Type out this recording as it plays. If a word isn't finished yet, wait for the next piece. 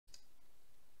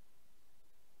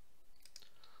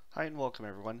Hi and welcome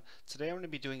everyone. Today I'm going to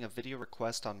be doing a video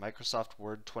request on Microsoft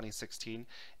Word 2016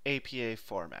 APA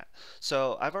format.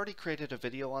 So I've already created a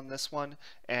video on this one,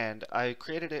 and I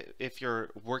created it if you're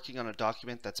working on a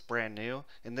document that's brand new.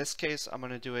 In this case, I'm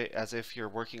going to do it as if you're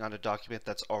working on a document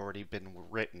that's already been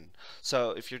written.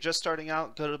 So if you're just starting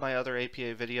out, go to my other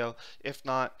APA video. If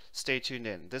not, stay tuned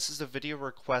in. This is a video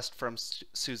request from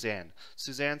Suzanne.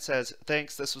 Suzanne says,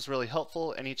 "Thanks, this was really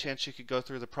helpful. Any chance you could go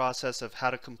through the process of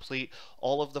how to complete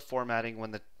all of the formatting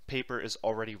when the paper is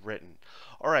already written?"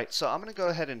 Alright, so I'm going to go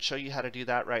ahead and show you how to do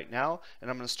that right now, and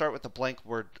I'm going to start with a blank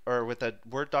Word, or with a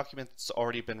Word document that's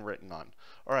already been written on.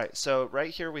 Alright, so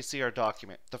right here we see our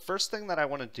document. The first thing that I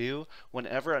want to do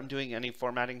whenever I'm doing any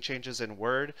formatting changes in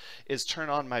Word is turn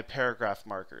on my paragraph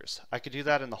markers. I could do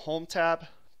that in the Home tab,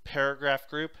 Paragraph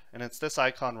group, and it's this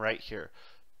icon right here.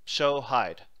 Show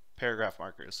Hide. Paragraph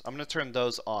markers. I'm going to turn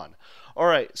those on.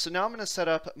 Alright, so now I'm going to set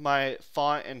up my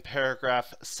font and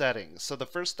paragraph settings. So the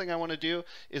first thing I want to do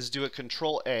is do a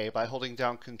Control A by holding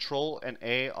down Control and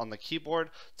A on the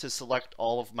keyboard to select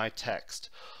all of my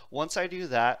text. Once I do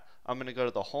that, I'm going to go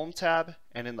to the Home tab,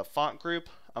 and in the font group,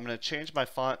 I'm going to change my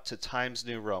font to Times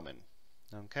New Roman.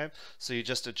 Okay, so you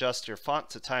just adjust your font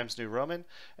to Times New Roman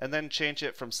and then change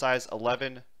it from size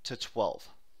 11 to 12.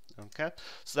 Okay,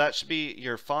 so that should be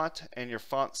your font and your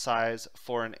font size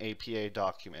for an APA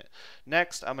document.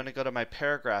 Next, I'm going to go to my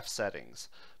paragraph settings.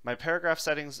 My paragraph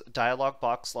settings dialog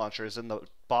box launcher is in the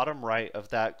bottom right of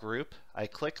that group. I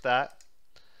click that,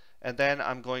 and then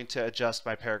I'm going to adjust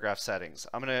my paragraph settings.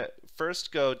 I'm going to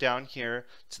first go down here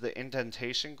to the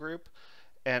indentation group,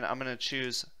 and I'm going to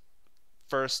choose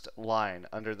first line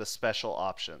under the special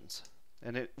options.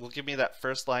 And it will give me that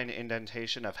first line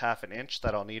indentation of 1/2 inch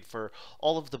that I'll need for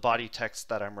all of the body text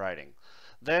that I'm writing.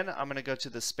 Then I'm going to go to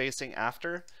the spacing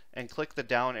after and click the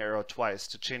down arrow twice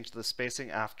to change the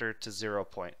spacing after to 0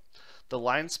 point. The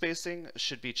line spacing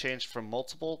should be changed from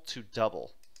multiple to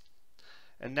double.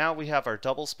 And now we have our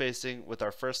double spacing with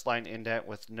our first line indent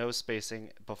with no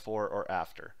spacing before or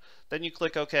after. Then you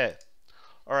click OK.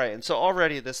 Alright, and so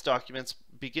already this document's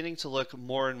beginning to look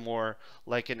more and more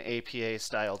like an APA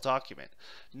style document.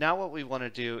 Now what we want to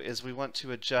do is we want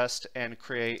to adjust and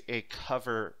create a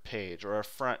cover page or a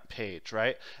front page,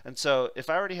 right? And so if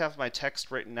I already have my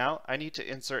text written out, I need to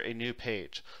insert a new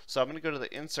page. So I'm going to go to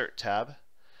the Insert tab,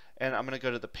 and I'm going to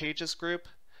go to the Pages group,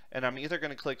 and I'm either going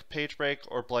to click Page Break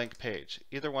or Blank Page.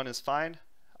 Either one is fine.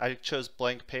 I chose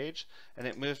Blank Page, and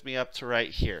it moved me up to right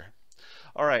here.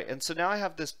 Alright, and so now I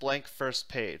have this blank first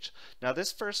page. Now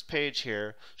this first page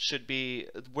here should be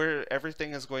where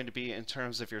everything is going to be in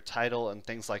terms of your title and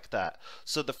things like that.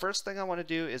 So the first thing I want to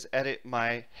do is edit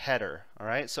my header.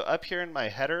 Alright, so up here in my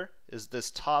header is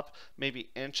this top maybe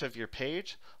inch of your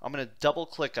page. I'm going to double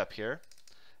click up here,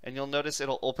 and you'll notice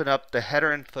it'll open up the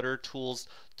Header and Footer Tools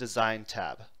Design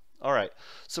tab. Alright,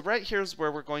 so right here is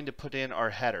where we're going to put in our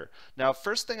header. Now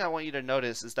first thing I want you to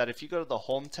notice is that if you go to the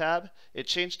Home tab, it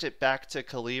changed it back to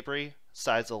Calibri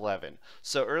size 11.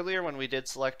 So earlier when we did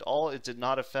select all, it did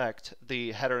not affect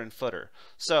the header and footer.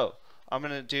 So I'm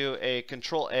going to do a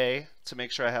Control A to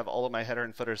make sure I have all of my header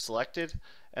and footer selected,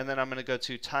 and then I'm going to go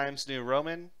to Times New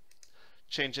Roman,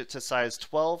 change it to size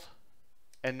 12,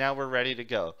 and now we're ready to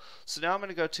go. So now I'm going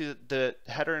to go to the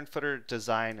Header and Footer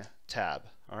Design tab.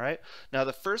 Alright, now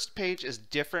the first page is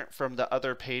different from the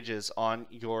other pages on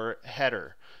your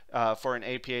header for an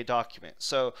APA document.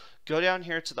 So go down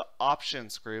here to the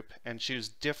Options group and choose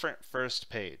Different First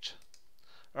Page.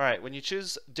 Alright, when you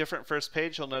choose Different First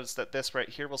Page, you'll notice that this right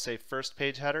here will say First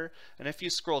Page Header, and if you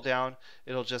scroll down,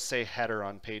 it'll just say Header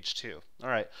on page 2.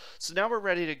 Alright, so now we're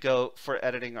ready to go for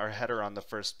editing our header on the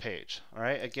first page.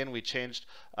 Alright, again we changed,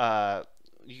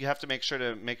 you have to make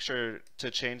sure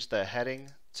to change the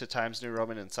heading to Times New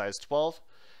Roman in size 12,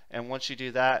 and once you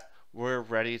do that, we're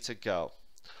ready to go.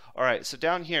 Alright, so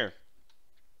down here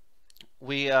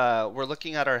we're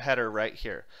looking at our header right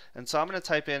here, and so I'm going to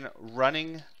type in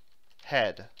running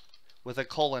head with a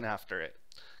colon after it.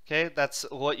 Okay, that's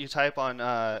what you type on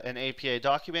an APA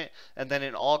document, and then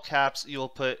in all caps you'll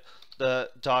put the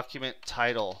document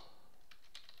title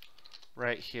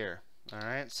right here.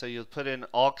 Alright, so you'll put in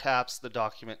all caps the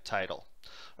document title.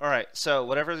 Alright, so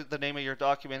whatever the name of your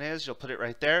document is, you'll put it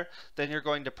right there. Then you're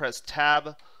going to press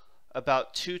Tab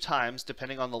about 2 times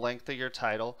depending on the length of your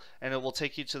title, and it will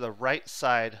take you to the right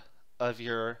side of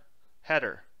your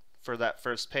header for that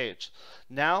first page.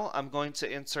 Now I'm going to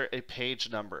insert a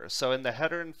page number. So in the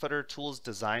Header and Footer Tools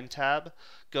Design tab,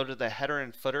 go to the Header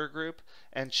and Footer group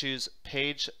and choose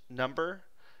Page Number,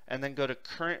 and then go to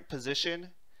Current Position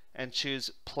and choose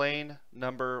Plain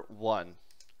Number 1.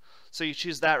 So you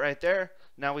choose that right there.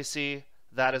 Now we see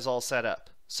that is all set up.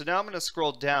 So now I'm going to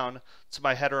scroll down to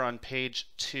my header on page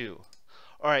 2.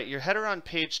 Alright, your header on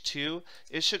page 2,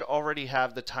 it should already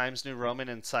have the Times New Roman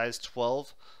and size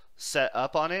 12 set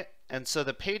up on it. And so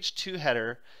the page 2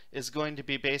 header is going to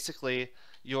be basically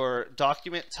your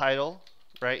document title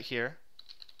right here.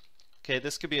 Okay,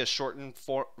 this could be a shortened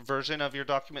version of your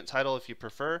document title if you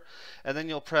prefer. And then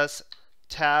you'll press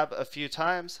tab a few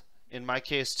times, in my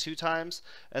case 2 times,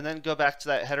 and then go back to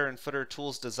that header and footer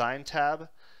tools design tab,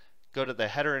 go to the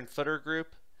header and footer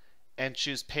group, and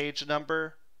choose page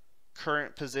number,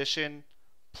 current position,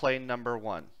 plain number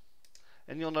 1.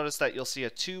 And you'll notice that you'll see a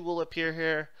 2 will appear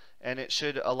here, and it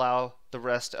should allow the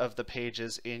rest of the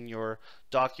pages in your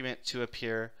document to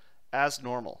appear as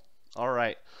normal.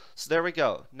 Alright, so there we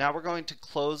go. Now we're going to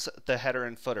close the header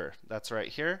and footer. That's right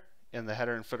here in the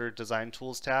header and footer design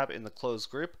tools tab in the close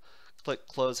group. Click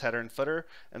close header and footer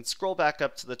and scroll back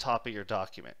up to the top of your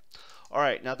document.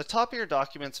 Alright, now the top of your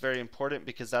document is very important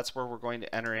because that's where we're going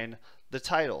to enter in the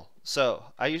title. So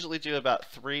I usually do about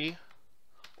 3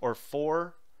 or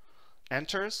 4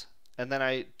 enters, and then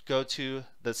I go to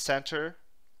the center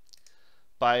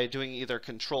by doing either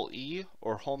Control E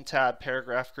or Home tab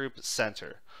paragraph group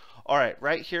center. Alright,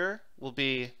 right here will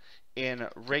be in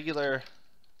regular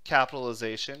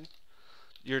capitalization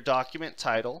your document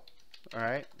title.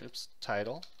 Alright,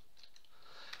 title.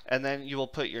 And then you will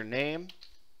put your name,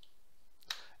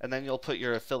 and then you'll put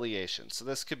your affiliation. So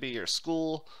this could be your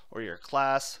school or your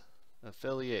class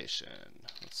affiliation.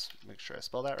 Let's make sure I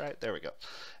spell that right. There we go.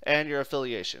 And your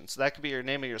affiliation. So that could be your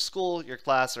name of your school, your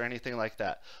class, or anything like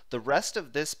that. The rest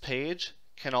of this page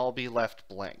can all be left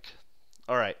blank.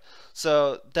 Alright,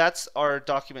 so that's our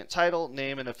document title,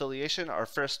 name, and affiliation. Our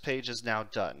first page is now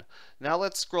done. Now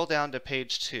let's scroll down to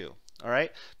page 2.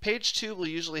 Alright, page 2 will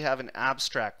usually have an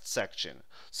abstract section.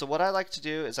 So what I like to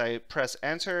do is I press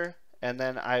enter, and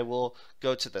then I will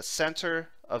go to the center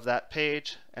of that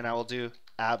page, and I will do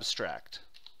abstract.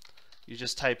 You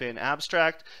just type in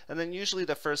abstract, and then usually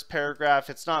the first paragraph,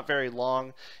 it's not very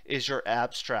long, is your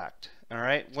abstract.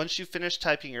 Alright, once you finish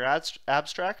typing your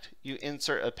abstract, you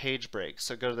insert a page break.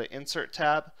 So go to the Insert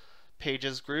tab,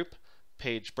 Pages group,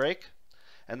 Page break,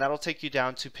 and that'll take you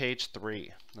down to page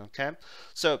 3. Okay,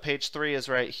 so page 3 is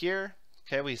right here.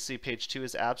 Okay, we see page 2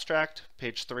 is abstract,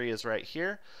 page 3 is right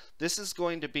here. This is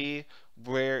going to be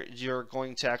where you're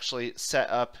going to actually set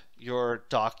up your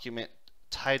document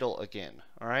title again.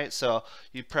 Alright, so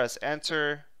you press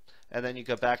enter, and then you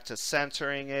go back to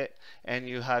centering it, and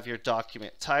you have your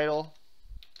document title.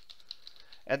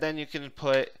 And then you can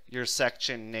put your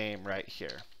section name right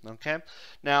here. Okay.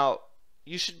 Now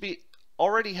you should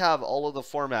already have all of the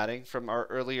formatting from our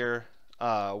earlier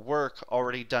work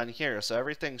already done here. So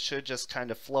everything should just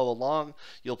kind of flow along.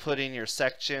 You'll put in your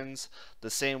sections the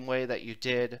same way that you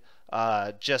did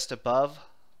just above.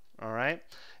 All right.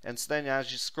 And so then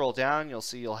as you scroll down, you'll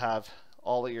see you'll have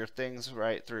all of your things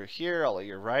right through here, all of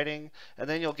your writing, and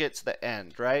then you'll get to the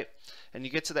end, right? And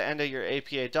you get to the end of your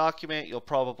APA document, you'll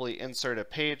probably insert a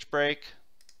page break.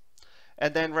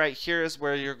 And then right here is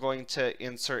where you're going to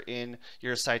insert in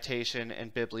your citation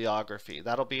and bibliography.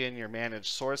 That'll be in your Manage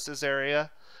Sources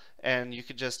area, and you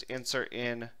could just insert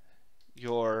in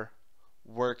your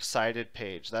Works Cited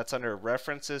page. That's under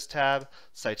References tab,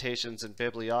 Citations and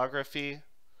Bibliography.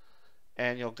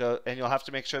 And you'll have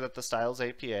to make sure that the style is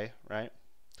APA, right?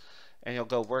 And you'll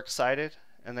go Works Cited,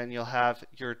 and then you'll have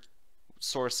your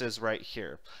sources right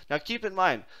here. Now keep in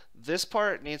mind, this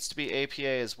part needs to be APA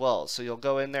as well. So you'll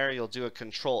go in there, you'll do a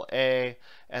Control A,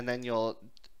 and then you'll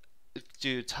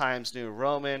do Times New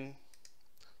Roman,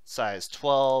 size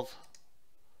 12.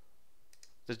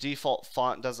 The default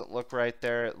font doesn't look right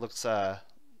there. It looks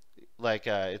like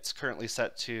it's currently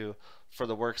set to, for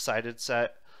the Works Cited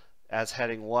set, as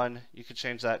heading 1. You could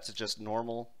change that to just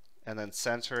normal and then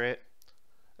center it.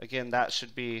 Again, that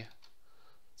should be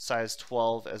size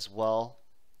 12 as well,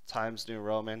 Times New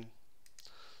Roman.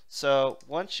 So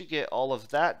once you get all of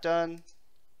that done,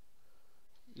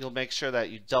 you'll make sure that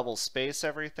you double space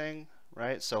everything,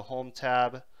 right? So Home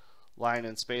tab, line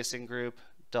and spacing group,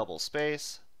 double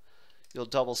space. You'll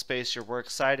double space your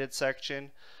Works Cited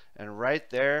section. And right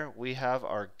there we have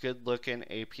our good looking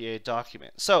APA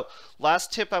document. So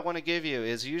last tip I want to give you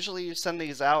is usually you send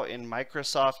these out in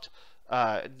Microsoft,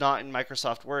 not in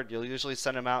Microsoft Word. You'll usually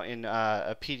send them out in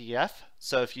a PDF.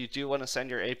 So if you do want to send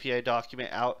your APA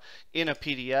document out in a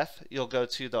PDF, you'll go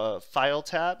to the File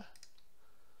tab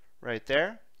right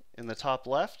there in the top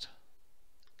left.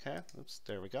 Okay, oops,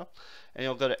 there we go. And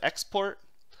you'll go to Export,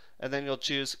 and then you'll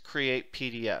choose Create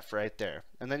PDF right there.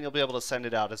 And then you'll be able to send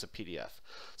it out as a PDF.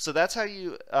 So that's how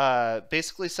you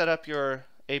basically set up your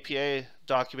APA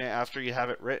document after you have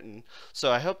it written.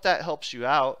 So I hope that helps you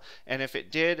out, and if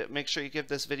it did, make sure you give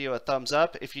this video a thumbs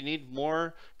up. If you need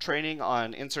more training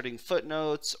on inserting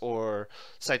footnotes or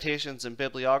citations and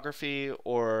bibliography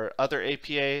or other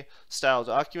APA style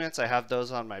documents, I have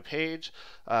those on my page.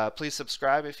 Please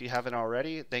subscribe if you haven't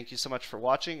already. Thank you so much for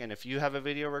watching, and if you have a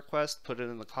video request, put it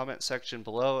in the comment section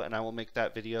below and I will make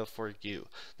that video for you.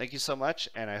 Thank you so much,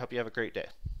 and I hope you have a great day.